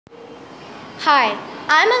Hi,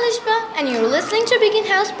 I'm Alishba and you're listening to Beacon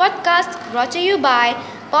House podcast brought to you by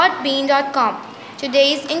podbean.com.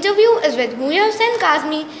 Today's interview is with Hooria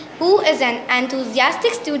Kazmi, who is an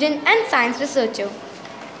enthusiastic student and science researcher.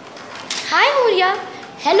 Hi Hooria,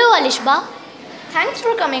 Hello Alishba, thanks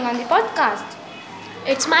for coming on the podcast.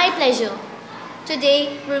 it's my pleasure.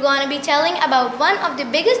 Today we're going to be telling about one of the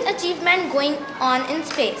biggest achievements going on in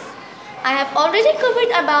space. I have already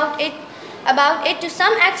covered about it to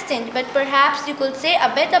some extent, but perhaps you could say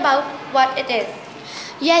a bit about what it is.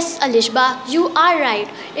 Yes, Alishba, you are right.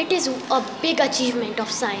 It is a big achievement of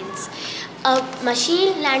science. A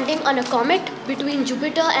machine landing on a comet between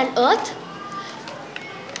Jupiter and Earth.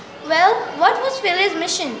 Well, what was Philae's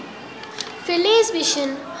mission? Philae's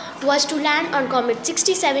mission was to land on comet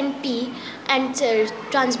 67P and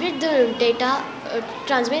transmit the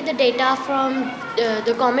data from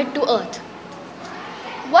the comet to Earth.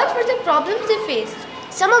 What were the problems they faced?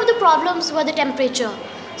 Some of the problems were the temperature.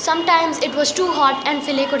 Sometimes it was too hot and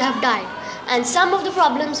Philae could have died. And some of the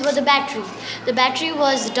problems were the battery. The battery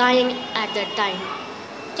was dying at that time.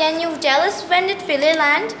 Can you tell us when did Philae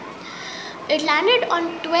land? It landed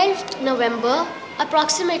on 12th November,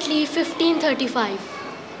 approximately 1535.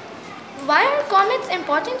 Why are comets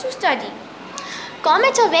important to study?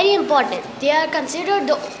 Comets are very important. They are considered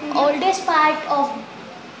the oldest part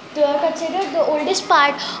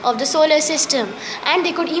of the solar system, and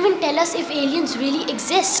they could even tell us if aliens really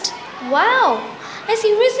exist. Wow! I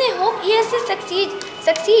seriously hope ESA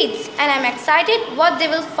succeeds and I'm excited what they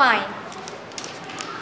will find.